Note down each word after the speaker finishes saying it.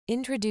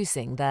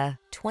Introducing the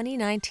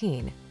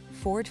 2019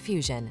 Ford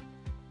Fusion.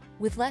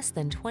 With less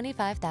than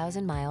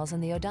 25,000 miles on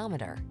the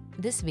odometer,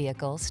 this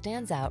vehicle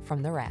stands out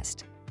from the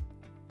rest.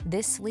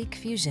 This sleek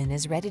Fusion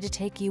is ready to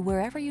take you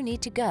wherever you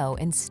need to go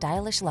in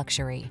stylish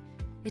luxury.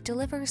 It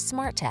delivers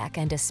smart tech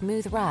and a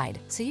smooth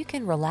ride so you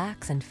can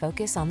relax and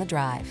focus on the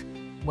drive.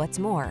 What's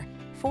more,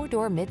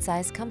 four-door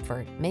midsize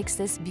comfort makes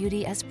this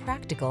beauty as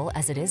practical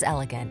as it is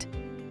elegant.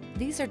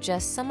 These are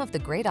just some of the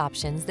great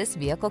options this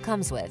vehicle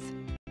comes with: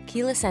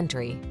 keyless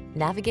entry,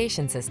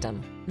 navigation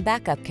system,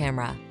 backup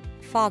camera,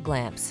 fog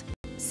lamps,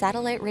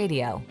 satellite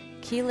radio,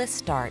 keyless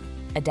start,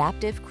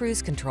 adaptive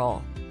cruise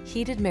control,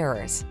 heated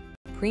mirrors,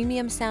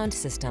 premium sound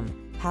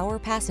system, power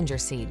passenger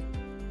seat.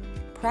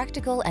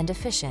 Practical and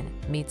efficient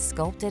meets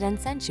sculpted and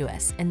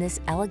sensuous in this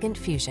elegant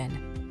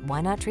Fusion.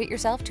 Why not treat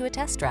yourself to a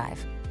test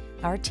drive?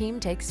 Our team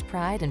takes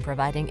pride in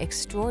providing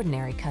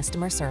extraordinary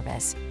customer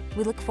service.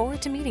 We look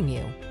forward to meeting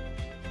you.